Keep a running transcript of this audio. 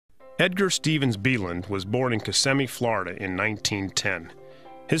Edgar Stevens Beeland was born in Kissimmee, Florida in 1910.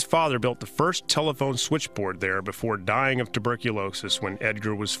 His father built the first telephone switchboard there before dying of tuberculosis when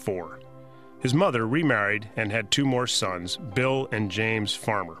Edgar was 4. His mother remarried and had 2 more sons, Bill and James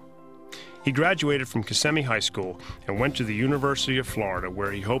Farmer. He graduated from Kissimmee High School and went to the University of Florida,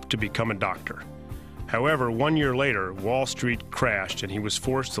 where he hoped to become a doctor. However, 1 year later, Wall Street crashed and he was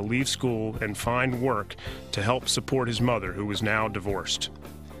forced to leave school and find work to help support his mother, who was now divorced.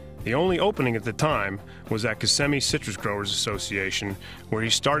 The only opening at the time was at Kissimmee Citrus Growers Association, where he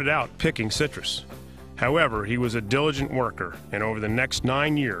started out picking citrus. However, he was a diligent worker, and over the next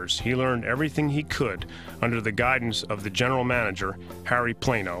 9 years, he learned everything he could under the guidance of the general manager, Harry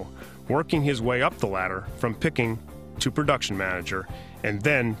Plano, working his way up the ladder from picking to production manager, and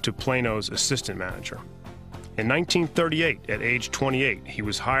then to Plano's assistant manager. In 1938, at age 28, he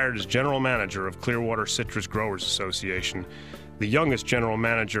was hired as general manager of Clearwater Citrus Growers Association, the youngest general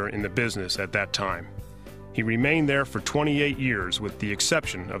manager in the business at that time. He remained there for 28 years, with the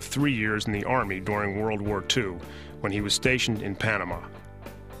exception of 3 years in the Army during World War II, when he was stationed in Panama.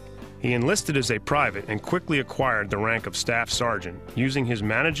 He enlisted as a private and quickly acquired the rank of staff sergeant, using his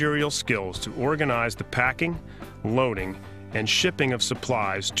managerial skills to organize the packing, loading, and shipping of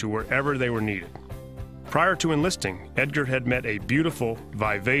supplies to wherever they were needed. Prior to enlisting, Edgar had met a beautiful,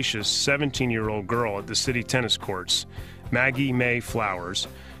 vivacious 17-year-old girl at the city tennis courts, Maggie Mae Flowers,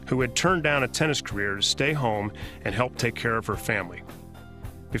 who had turned down a tennis career to stay home and help take care of her family.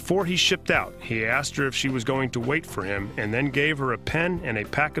 Before he shipped out, he asked her if she was going to wait for him and then gave her a pen and a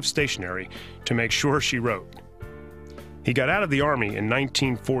pack of stationery to make sure she wrote. He got out of the Army in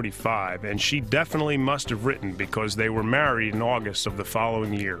 1945, and she definitely must have written because they were married in August of the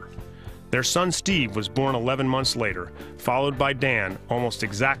following year. Their son Steve was born 11 months later, followed by Dan almost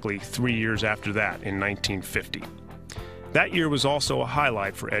exactly 3 years after that in 1950. That year was also a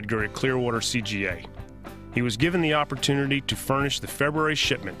highlight for Edgar at Clearwater CGA. He was given the opportunity to furnish the February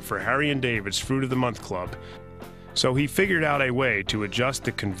shipment for Harry and David's Fruit of the Month Club, so he figured out a way to adjust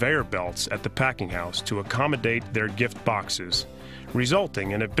the conveyor belts at the packing house to accommodate their gift boxes,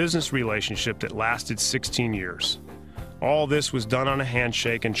 resulting in a business relationship that lasted 16 years. All this was done on a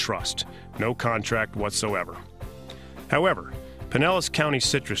handshake and trust, no contract whatsoever. However, Pinellas County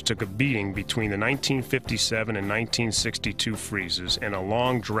citrus took a beating between the 1957 and 1962 freezes and a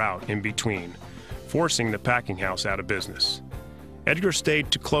long drought in between, forcing the packing house out of business. Edgar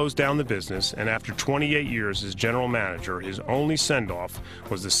stayed to close down the business, and after 28 years as general manager, his only send-off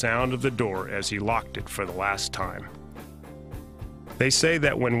was the sound of the door as he locked it for the last time. They say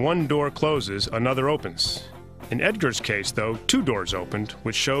that when one door closes, another opens. In Edgar's case, though, 2 doors opened,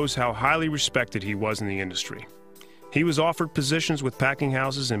 which shows how highly respected he was in the industry. He was offered positions with packing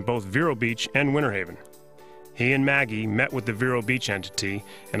houses in both Vero Beach and Winter Haven. He and Maggie met with the Vero Beach entity,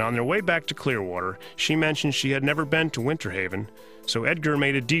 and on their way back to Clearwater, she mentioned she had never been to Winter Haven, so Edgar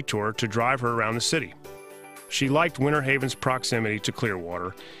made a detour to drive her around the city. She liked Winter Haven's proximity to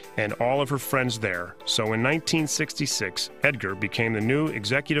Clearwater and all of her friends there, so in 1966, Edgar became the new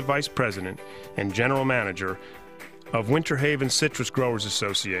Executive Vice President and General Manager of Winter Haven Citrus Growers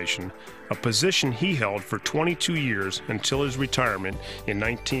Association, a position he held for 22 years until his retirement in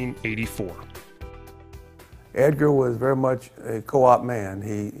 1984. Edgar was very much a co-op man.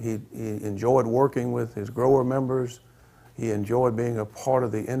 He enjoyed working with his grower members. He enjoyed being a part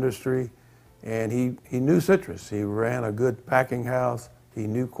of the industry, and he knew citrus. He ran a good packing house. He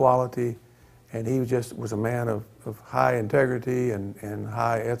knew quality, and he just was a man of high integrity and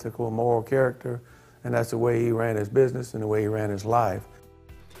high ethical and moral character. And that's the way he ran his business and the way he ran his life.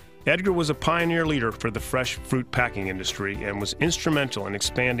 Edgar was a pioneer leader for the fresh fruit packing industry and was instrumental in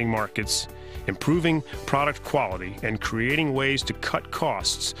expanding markets, improving product quality, and creating ways to cut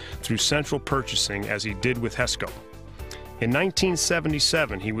costs through central purchasing, as he did with Hesco. In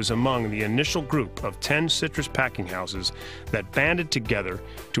 1977, he was among the initial group of 10 citrus packing houses that banded together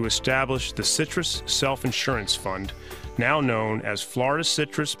to establish the Citrus Self-Insurance Fund, now known as Florida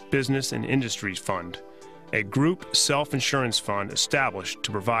Citrus Business and Industries Fund, a group self-insurance fund established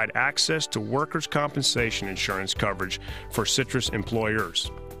to provide access to workers' compensation insurance coverage for citrus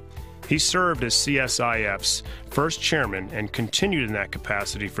employers. He served as CSIF's first chairman and continued in that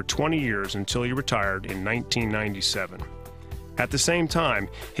capacity for 20 years until he retired in 1997. At the same time,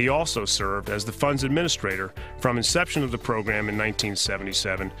 he also served as the fund's administrator from inception of the program in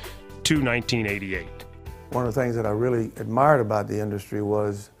 1977 to 1988. One of the things that I really admired about the industry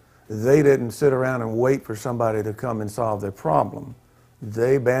was they didn't sit around and wait for somebody to come and solve their problem.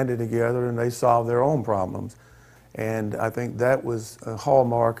 They banded together and they solved their own problems. And I think that was a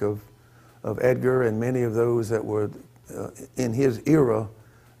hallmark of Edgar and many of those that were in his era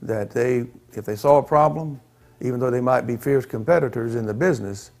that if they saw a problem, even though they might be fierce competitors in the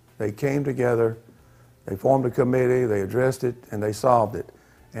business, they came together, they formed a committee, they addressed it, and they solved it.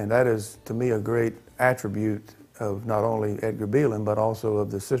 And that is, to me, a great attribute of not only Edgar Beeland, but also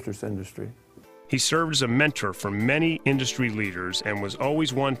of the citrus industry. He served as a mentor for many industry leaders and was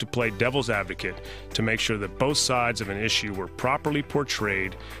always one to play devil's advocate to make sure that both sides of an issue were properly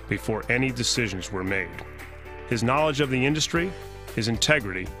portrayed before any decisions were made. His knowledge of the industry, his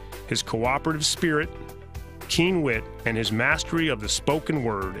integrity, his cooperative spirit, keen wit, and his mastery of the spoken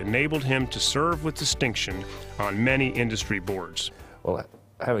word enabled him to serve with distinction on many industry boards. Well,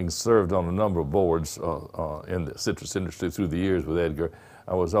 having served on a number of boards in the citrus industry through the years with Edgar,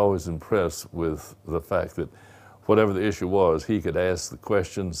 I was always impressed with the fact that whatever the issue was, he could ask the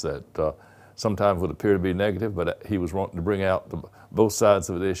questions that sometimes would appear to be negative, but he was wanting to bring out both sides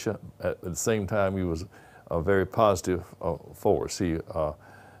of the issue. At the same time, he was a very positive force. He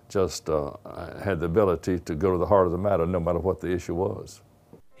just had the ability to go to the heart of the matter no matter what the issue was.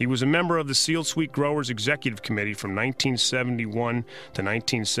 He was a member of the Sealed Sweet Growers Executive Committee from 1971 to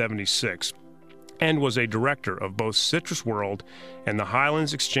 1976 and was a director of both Citrus World and the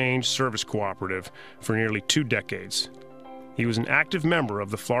Highlands Exchange Service Cooperative for nearly 2 decades. He was an active member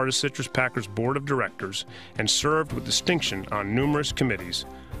of the Florida Citrus Packers Board of Directors and served with distinction on numerous committees,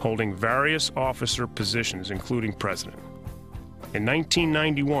 holding various officer positions, including president. In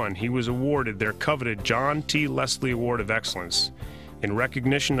 1991, he was awarded their coveted John T. Leslie Award of Excellence in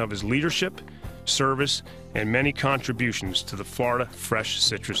recognition of his leadership, service, and many contributions to the Florida fresh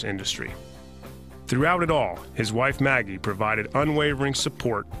citrus industry. Throughout it all, his wife Maggie provided unwavering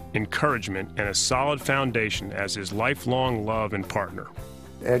support, encouragement, and a solid foundation as his lifelong love and partner.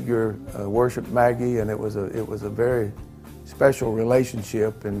 Edgar worshiped Maggie, and it was a very special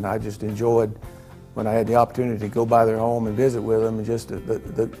relationship, and I just enjoyed when I had the opportunity to go by their home and visit with them, and just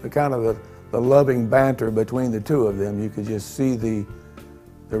the kind of the loving banter between the two of them. You could just see the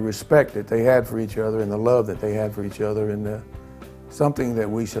respect that they had for each other and the love that they had for each other, and something that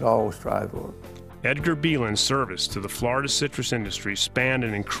we should all strive for. Edgar Beeland's service to the Florida citrus industry spanned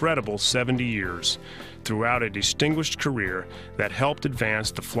an incredible 70 years throughout a distinguished career that helped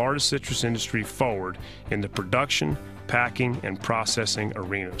advance the Florida citrus industry forward in the production, packing, and processing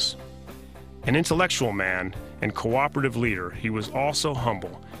arenas. An intellectual man and cooperative leader, he was also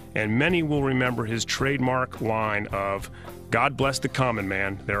humble, and many will remember his trademark line of, "God bless the common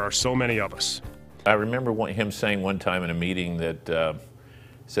man, there are so many of us." I remember him saying one time in a meeting that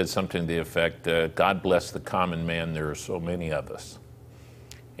said something to the effect, "God bless the common man, there are so many of us."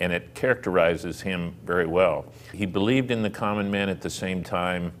 And it characterizes him very well. He believed in the common man. At the same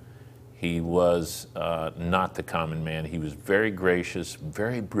time, he was not the common man. He was very gracious,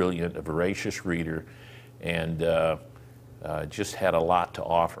 very brilliant, a voracious reader, and just had a lot to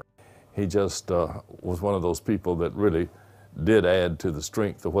offer. He just was one of those people that really did add to the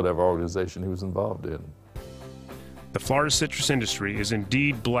strength of whatever organization he was involved in. The Florida citrus industry is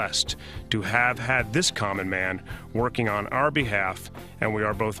indeed blessed to have had this common man working on our behalf, and we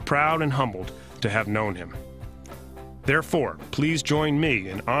are both proud and humbled to have known him. Therefore, please join me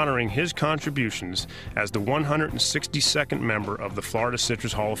in honoring his contributions as the 162nd member of the Florida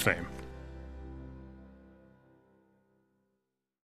Citrus Hall of Fame.